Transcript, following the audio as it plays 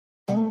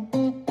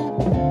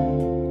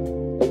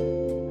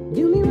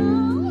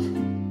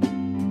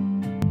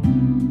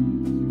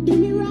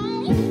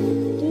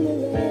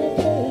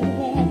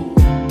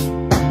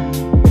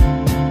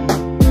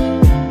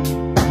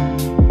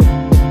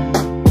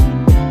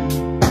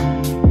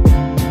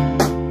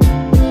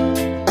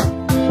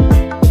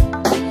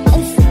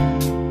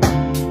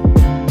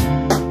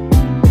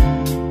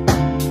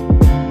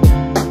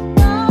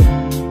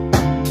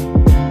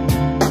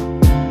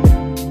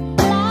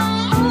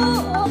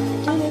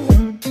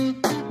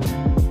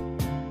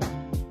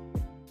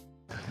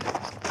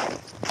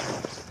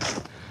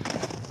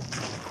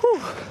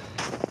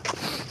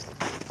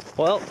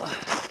Well,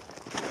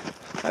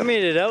 I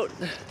made it out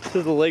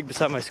to the lake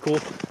beside my school,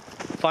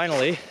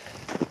 finally.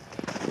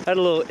 Had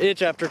a little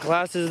itch after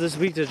classes this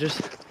week to just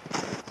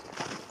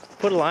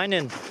put a line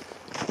in.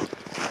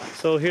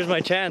 So here's my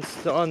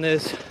chance on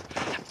this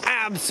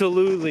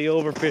absolutely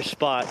overfished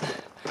spot.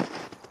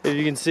 As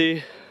you can see,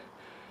 a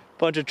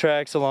bunch of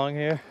tracks along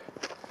here.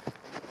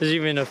 There's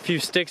even a few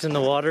sticks in the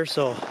water,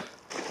 so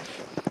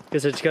I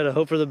guess I just gotta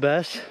hope for the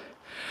best.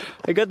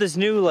 I got this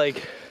new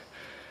like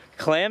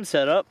clam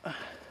set up.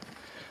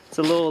 It's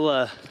a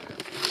little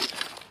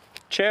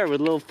chair with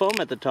a little foam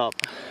at the top.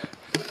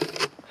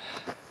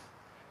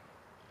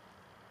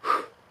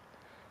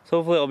 So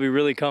hopefully I'll be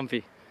really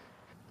comfy.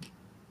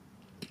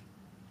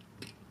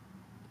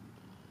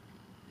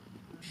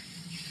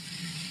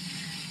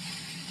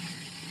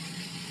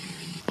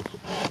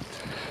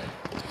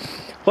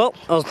 Well,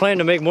 I was planning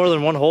to make more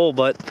than one hole,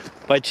 but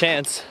by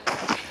chance,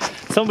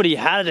 somebody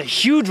had a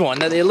huge one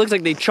that it looks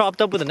like they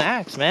chopped up with an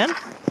axe, man.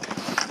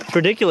 It's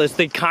ridiculous.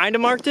 They kind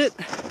of marked it.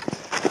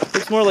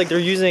 Looks more like they're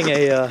using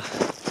the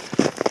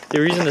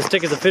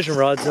stick as a fishing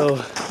rod,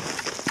 so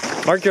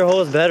mark your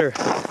holes better,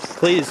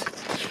 please.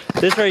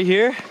 This right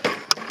here,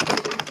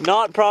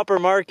 not proper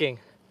marking.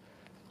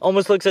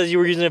 Almost looks as you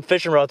were using a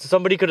fishing rod, so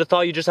somebody could have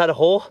thought you just had a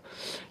hole,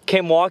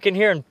 came walking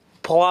here and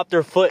plopped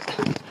their foot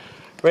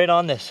right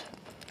on this.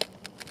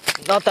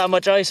 Not that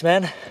much ice,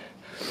 man.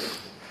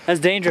 That's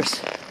dangerous.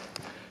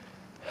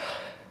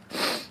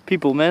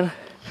 People, man.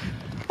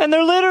 And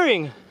they're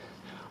littering.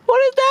 What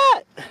is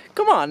that?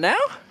 Come on now.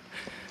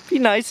 Be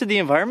nice to the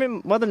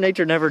environment. Mother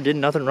Nature never did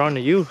nothing wrong to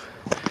you.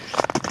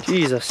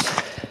 Jesus.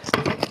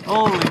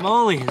 Holy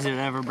moly, is it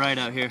ever bright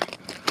out here.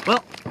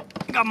 Well,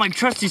 I got my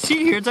trusty seat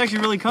here. It's actually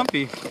really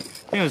comfy. I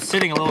think I was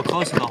sitting a little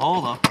close to the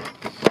hole though.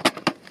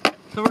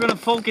 So we're gonna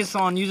focus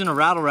on using a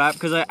rattle wrap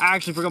because I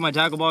actually forgot my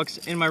tackle box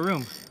in my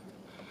room.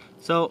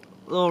 So,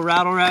 a little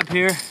rattle wrap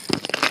here.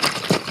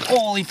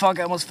 Holy fuck,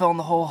 I almost fell in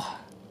the hole.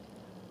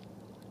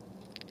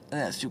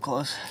 That's too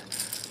close.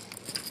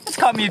 It's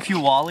caught me a few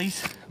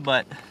wallies,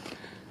 but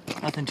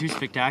nothing too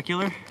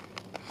spectacular.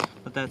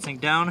 Let that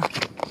sink down.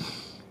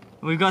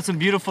 We've got some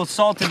beautiful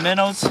salted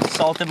minnows,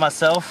 salted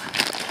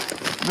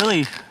myself.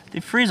 Really,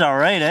 they freeze all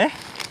right, eh?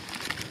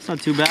 It's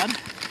not too bad.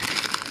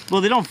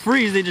 Well, they don't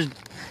freeze, they just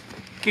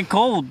get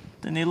cold,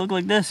 and they look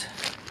like this.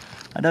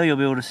 I know you'll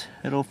be able to,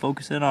 it'll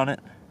focus in on it.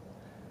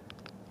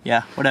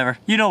 Yeah, whatever.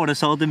 You know what a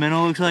salted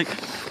minnow looks like.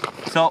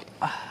 So,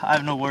 I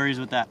have no worries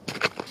with that.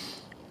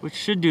 Which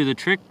should do the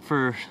trick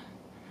for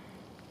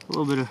a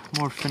little bit of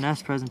more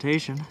finesse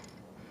presentation.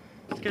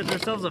 Let's get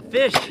ourselves a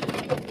fish.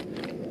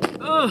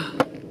 Ugh.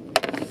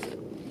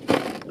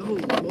 Oh, holy.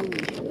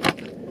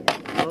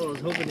 Well, I was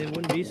hoping it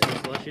wouldn't be so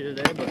slushy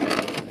today, but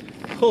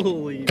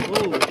holy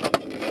moly.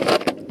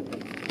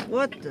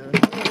 What the?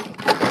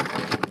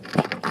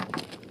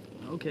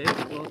 Okay,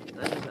 well,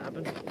 that just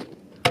happened.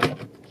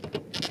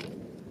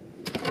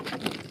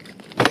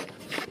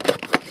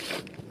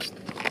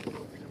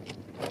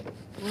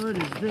 What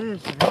is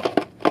this, man?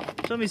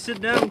 Let me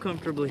sit down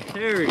comfortably.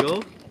 There we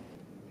go.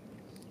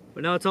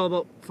 But now it's all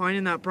about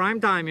finding that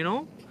prime time, you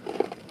know?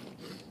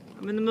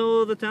 I'm in the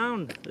middle of the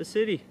town, the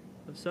city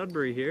of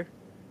Sudbury here.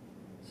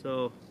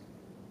 So,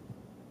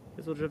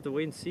 guess we'll just have to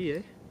wait and see, eh?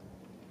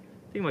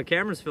 I think my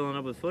camera's filling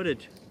up with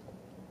footage.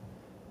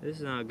 This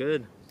is not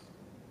good.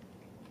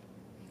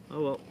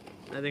 Oh well,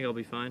 I think I'll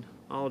be fine.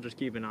 I'll just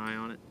keep an eye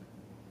on it.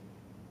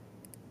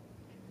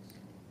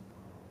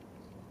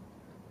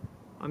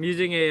 I'm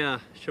using a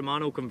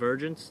Shimano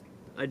Convergence.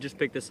 I just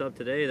picked this up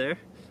today there,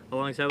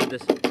 alongside with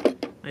this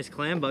nice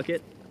clam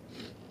bucket.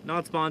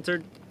 Not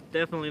sponsored,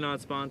 definitely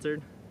not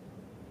sponsored.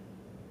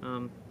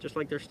 Just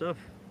like their stuff.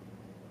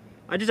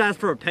 I just asked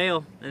for a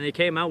pail and they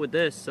came out with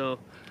this, so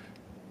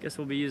guess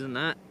we'll be using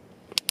that.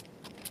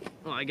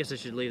 Oh, I guess I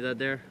should leave that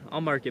there.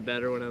 I'll mark it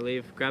better when I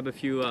leave. Grab a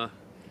few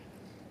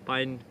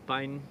pine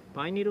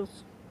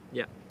needles,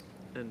 yeah,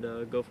 and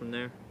go from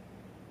there.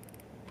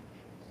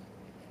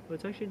 But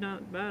it's actually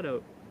not bad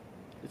out.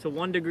 It's a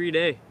 1 degree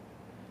day.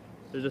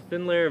 There's a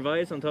thin layer of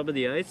ice on top of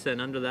the ice,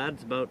 and under that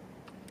it's about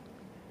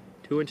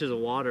 2 inches of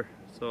water.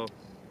 So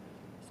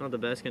it's not the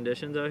best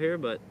conditions out here,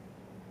 but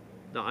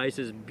the ice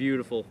is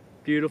beautiful.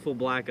 Beautiful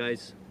black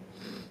ice.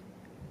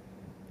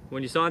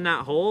 When you saw in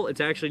that hole,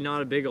 it's actually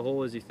not as big a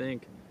hole as you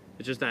think.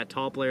 It's just that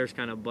top layer is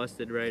kind of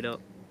busted right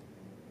up.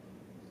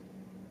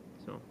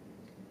 So.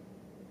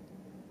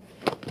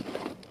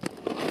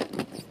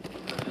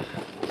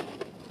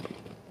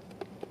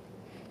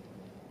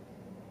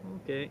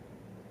 Okay.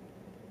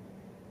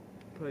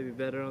 Probably be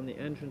better on the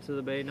entrance of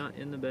the bay, not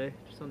in the bay,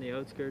 just on the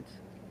outskirts.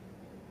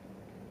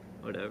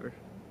 Whatever.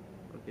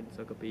 Fucking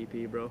suck up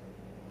EP, bro.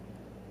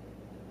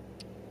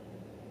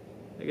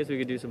 I guess we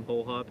could do some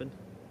hole hopping.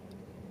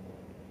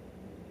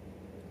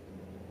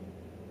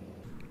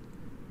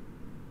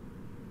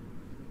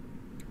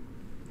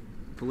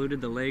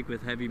 Polluted the lake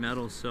with heavy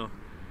metals, so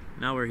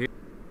now we're here.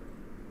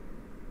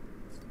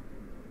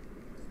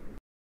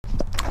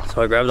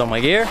 So I grabbed all my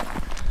gear.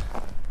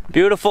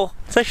 Beautiful.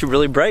 It's actually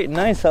really bright and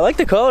nice. I like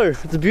the color.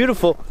 It's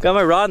beautiful. Got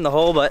my rod in the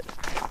hole, but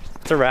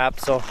it's a wrap,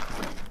 so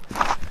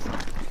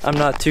I'm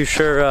not too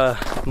sure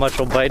much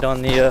will bite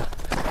on the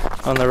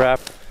wrap.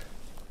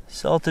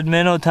 Salted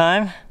minnow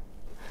time.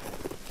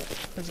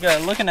 This guy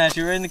looking at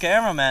you right in the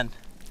camera, man.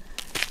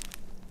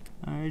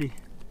 Alrighty,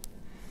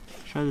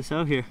 try this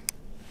out here.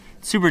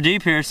 It's super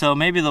deep here, so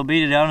maybe they'll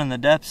beat it down in the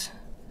depths.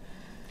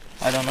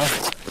 I don't know.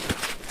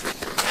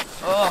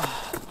 Oh.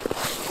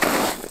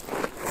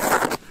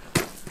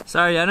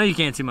 Sorry, I know you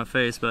can't see my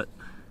face, but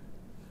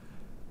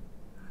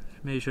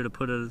maybe should have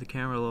put it at the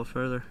camera a little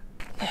further.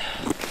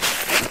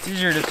 It's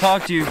easier to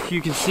talk to you if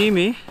you can see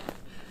me.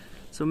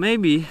 So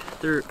maybe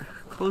they're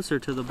closer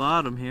to the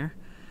bottom here.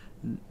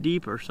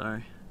 Deeper,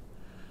 sorry.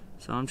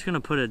 So I'm just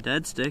gonna put a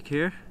dead stick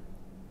here.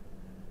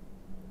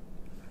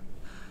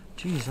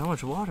 Jeez, how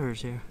much water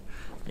is here?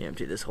 Let me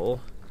empty this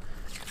hole.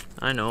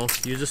 I know,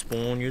 use a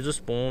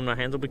spoon, my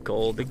hands will be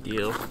cold, big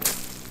deal.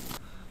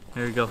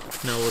 There you go.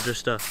 Now we'll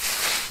just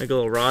make a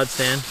little rod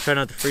stand. Try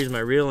not to freeze my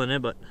reel in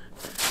it, but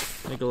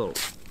make a little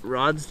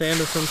rod stand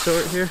of some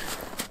sort here.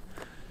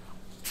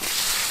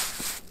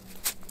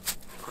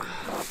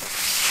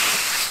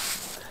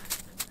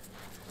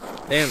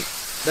 Damn,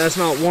 that's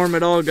not warm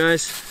at all,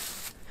 guys.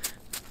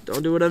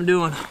 Don't do what I'm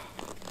doing.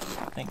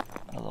 I think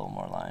a little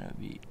more line would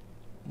be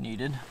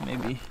needed.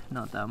 Maybe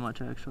not that much,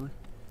 actually.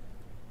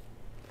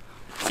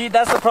 See,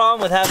 that's the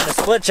problem with having a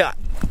split shot.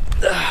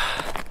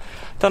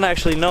 Don't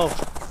actually know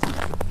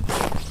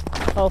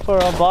how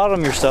far on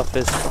bottom your stuff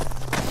is.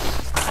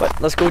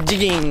 But let's go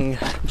jigging.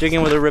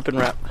 Jigging with a rip and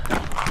wrap.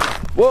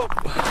 Whoa!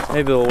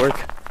 Maybe it'll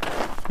work.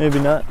 Maybe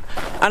not.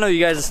 I know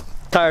you guys are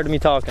tired of me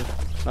talking.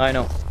 I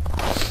know.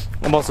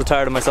 I'm also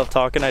tired of myself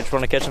talking. I just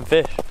want to catch some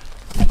fish.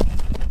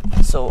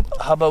 So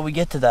how about we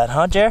get to that,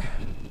 huh, Jer?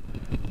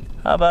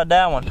 How about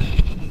that one?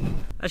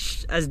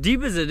 As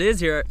deep as it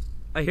is here,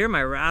 I hear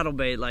my rattle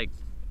bait like.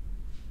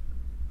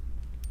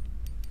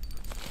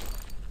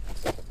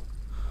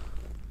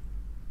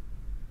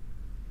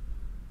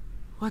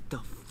 What the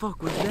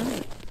fuck was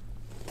that?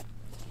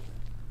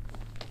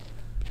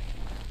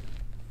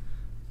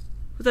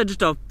 Was that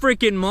just a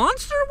freaking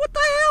monster? What the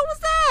hell was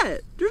that?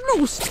 There's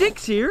no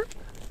sticks here.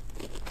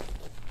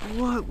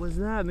 What was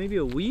that? Maybe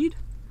a weed?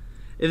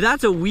 If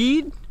that's a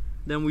weed,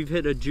 then we've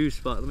hit a juice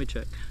spot. Let me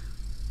check.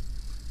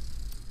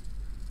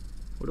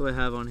 What do I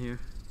have on here?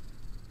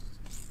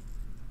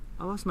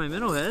 I lost my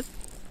minnow head.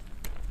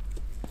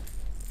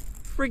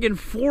 Friggin'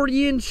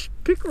 40-inch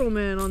pickerel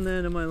man on the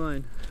end of my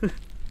line.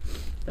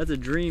 That's a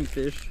dream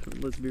fish,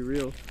 let's be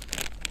real.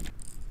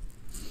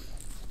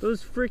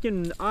 Those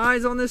freaking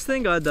eyes on this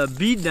thing got the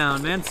beat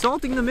down, man.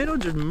 Salting the minnow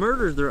just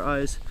murders their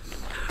eyes.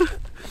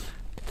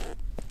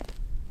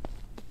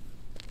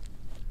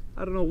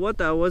 I don't know what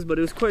that was, but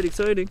it was quite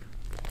exciting.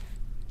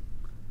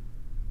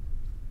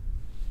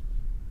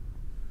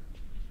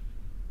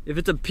 If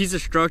it's a piece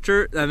of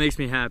structure, that makes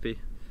me happy.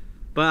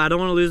 But I don't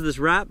want to lose this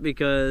wrap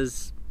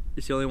because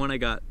it's the only one I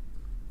got.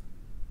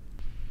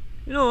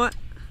 You know what?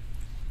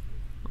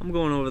 I'm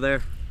going over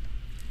there.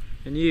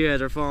 And you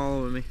guys are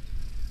following me.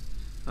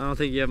 I don't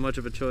think you have much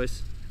of a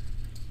choice.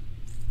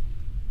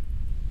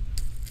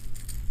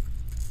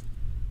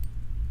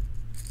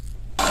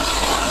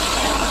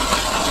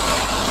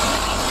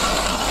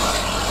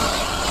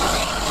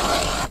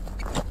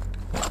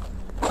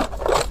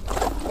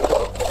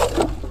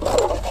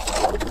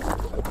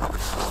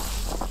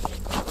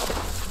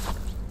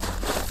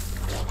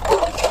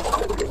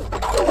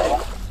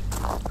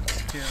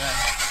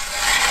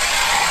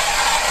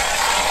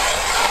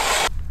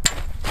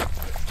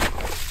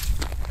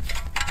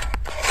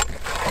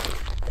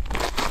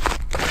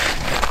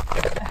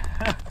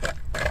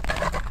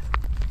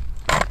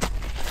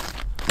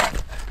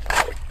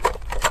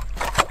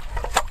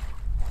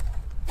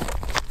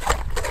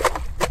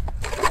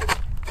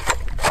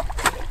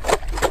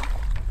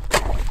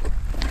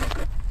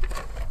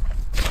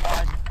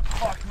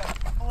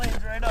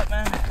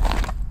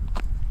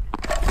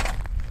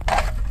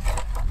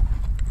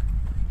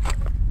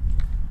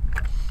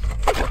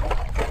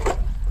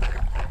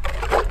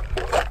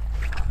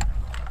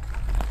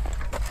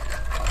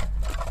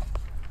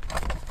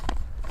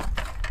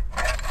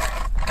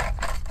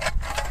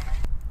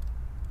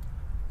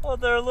 Well,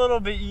 they're a little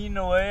bit eaten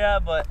away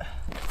at, but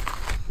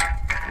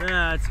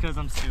yeah, it's because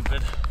I'm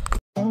stupid.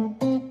 Do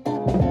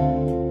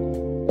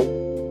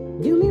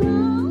me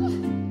wrong,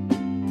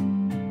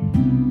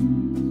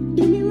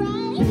 do me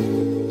right, do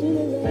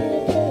me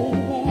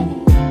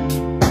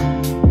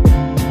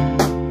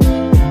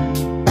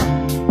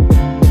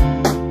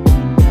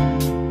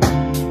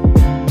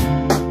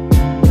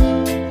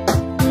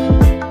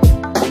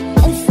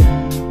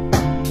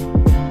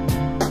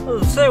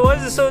Say, why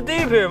is it so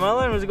deep here? My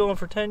line was going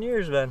for 10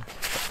 years, man.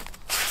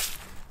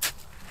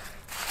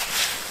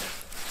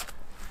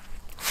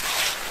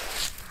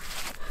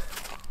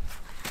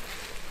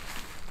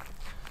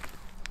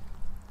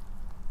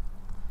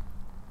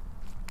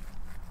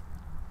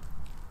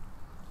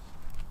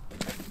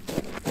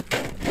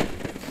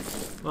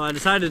 Well, I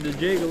decided to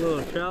jig a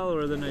little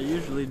shallower than I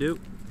usually do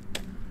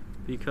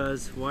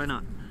because why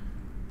not?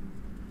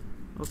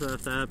 Also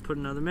have to put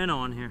another minnow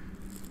on here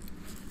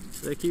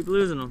so I keep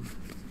losing them.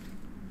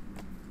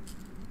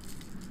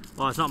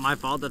 Well, it's not my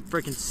fault. That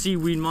freaking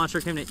seaweed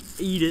monster came to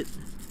eat it.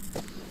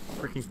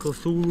 Freaking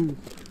Cthulhu.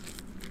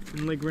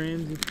 And Lake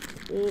Ramsey.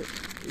 Oh,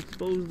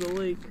 exposed the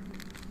lake.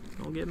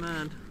 Don't get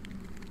mad.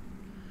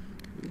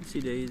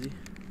 Oopsie daisy.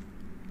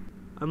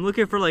 I'm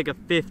looking for like a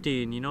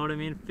 15, you know what I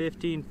mean?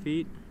 15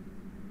 feet.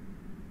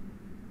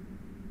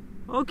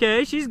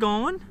 Okay, she's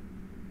going.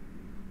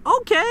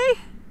 Okay.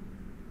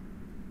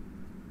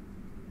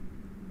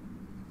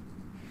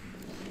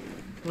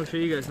 I'll show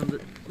you guys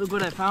something. Look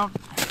what I found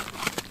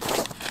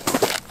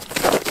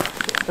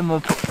in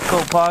my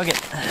coat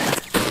pocket.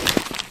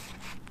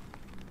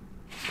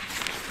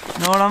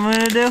 Know what I'm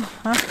gonna do?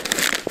 Huh?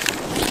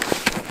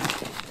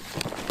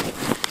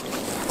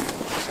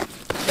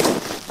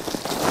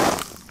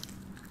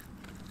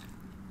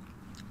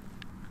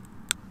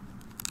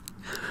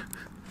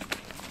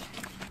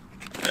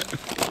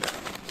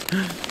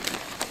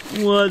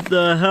 What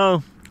the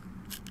hell?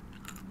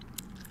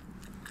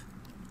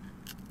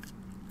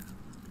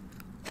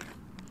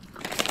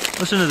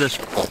 Listen to this.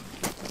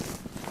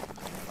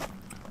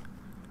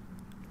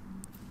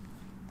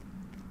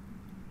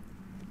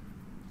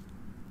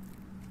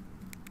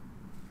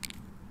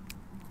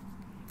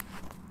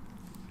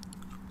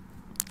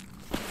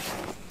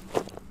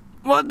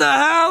 What the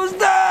hell is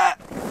that?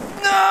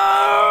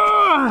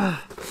 No!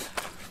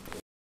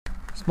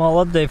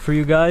 Small update for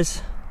you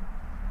guys.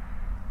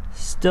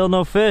 Still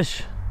no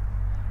fish.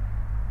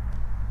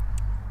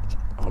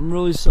 I'm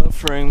really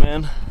suffering,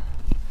 man.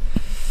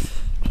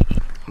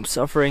 I'm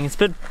suffering. It's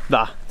been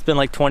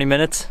like 20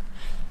 minutes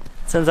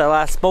since I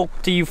last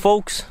spoke to you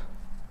folks.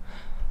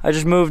 I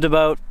just moved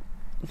about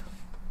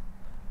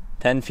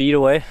 10 feet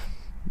away.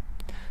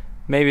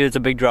 Maybe it's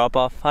a big drop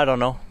off. I don't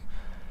know.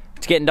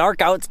 It's getting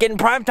dark out. It's getting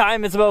prime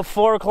time. It's about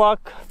 4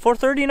 o'clock,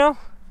 4:30 now.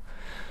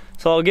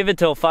 So I'll give it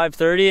till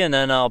 5:30 and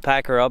then I'll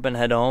pack her up and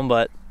head home.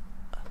 But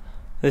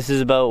this is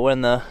about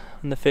when the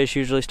fish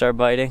usually start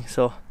biting.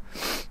 So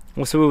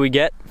we'll see what we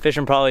get.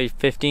 Fishing probably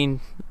 15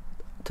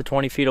 to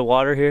 20 feet of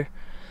water here.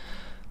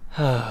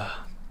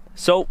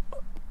 So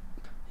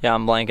yeah,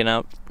 I'm blanking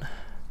out.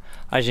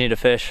 I just need a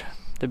fish,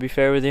 to be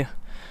fair with you.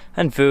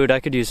 And food. I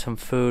could use some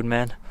food,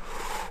 man.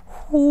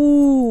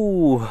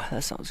 Ooh,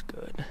 that sounds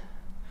good.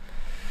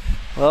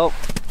 Well,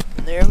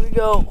 there we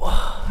go.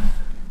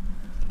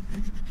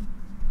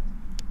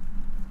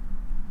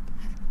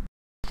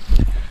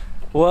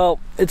 Well,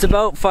 it's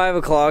about 5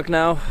 o'clock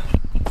now,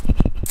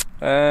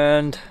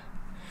 and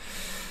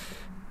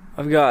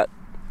I've got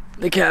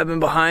the cabin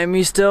behind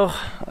me still.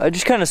 I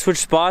just kind of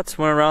switched spots,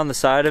 went around the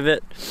side of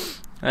it,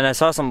 and I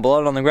saw some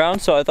blood on the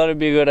ground, so I thought it'd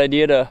be a good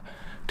idea to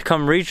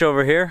come reach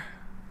over here.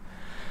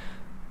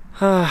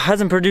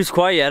 Hasn't produced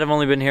quite yet. I've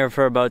only been here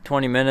for about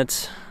 20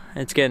 minutes.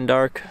 It's getting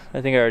dark.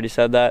 I think I already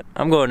said that.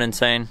 I'm going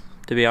insane,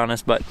 to be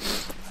honest, but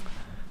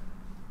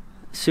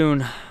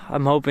soon.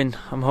 I'm hoping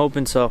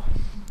so.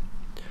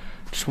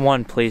 Just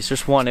one, please,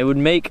 just one. It would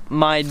make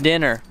my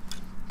dinner.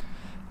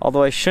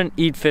 Although I shouldn't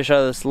eat fish out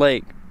of this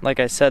lake.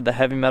 Like I said, the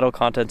heavy metal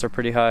contents are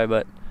pretty high,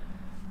 but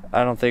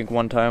I don't think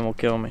one time will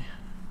kill me.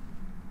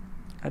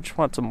 I just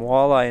want some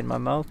walleye in my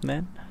mouth,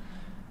 man.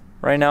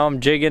 Right now I'm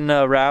jigging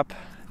a wrap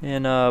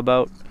in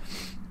about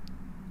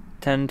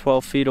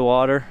 10-12 feet of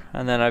water,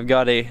 and then I've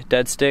got a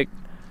dead stick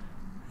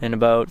in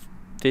about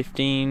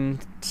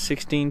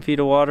 15-16 feet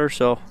of water,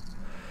 so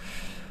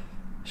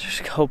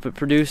just hope it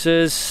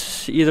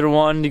produces. Either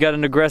one. You got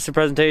an aggressive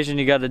presentation,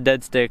 you got a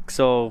dead stick.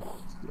 So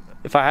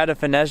if I had a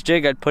finesse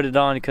jig, I'd put it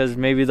on because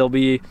maybe they'll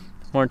be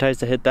more enticed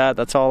to hit that.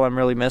 That's all I'm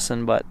really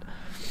missing. But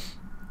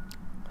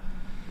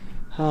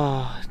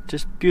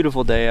just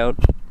beautiful day out.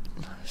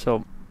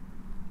 So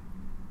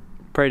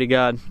pray to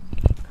God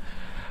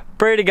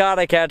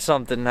I catch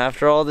something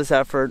after all this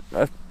effort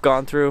I've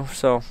gone through.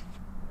 So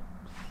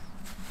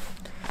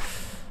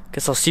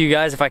guess I'll see you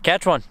guys if I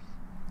catch one.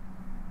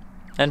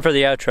 And for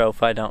the outro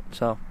if I don't,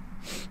 so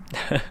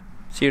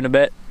see you in a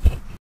bit.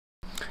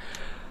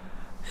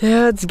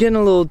 Yeah, it's getting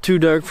a little too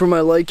dark for my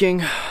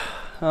liking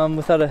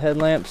without a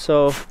headlamp,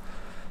 so I'm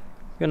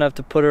gonna have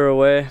to put her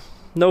away.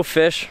 No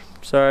fish.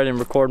 Sorry I didn't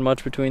record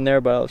much between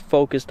there, but I was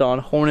focused on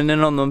honing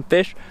in on them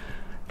fish.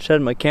 Just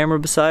had my camera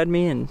beside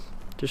me and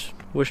just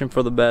wishing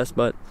for the best,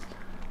 but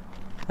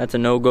that's a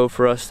no-go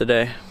for us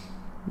today.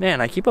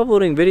 Man, I keep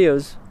uploading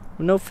videos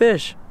with no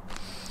fish.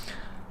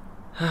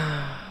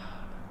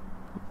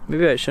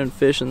 Maybe I shouldn't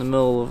fish in the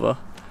middle of a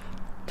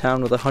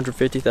town with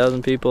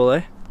 150,000 people,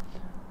 eh?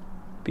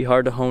 Be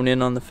hard to hone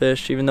in on the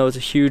fish, even though it's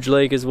a huge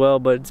lake as well,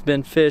 but it's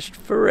been fished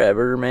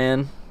forever,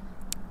 man.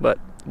 But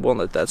won't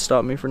let that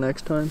stop me for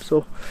next time,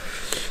 so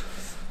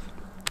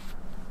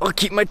I'll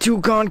keep my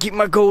toque on, keep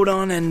my coat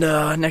on, and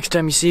next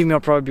time you see me, I'll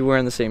probably be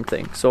wearing the same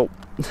thing. So,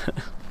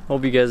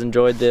 hope you guys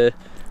enjoyed the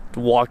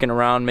walking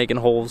around, making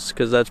holes,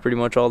 because that's pretty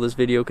much all this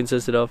video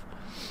consisted of.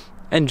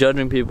 And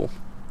judging people.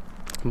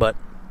 But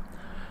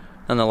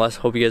nonetheless,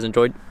 hope you guys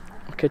enjoyed.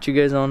 I'll catch you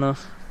guys on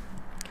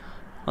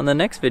the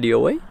next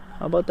video, eh?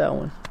 How about that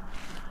one?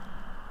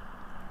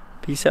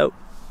 Peace out.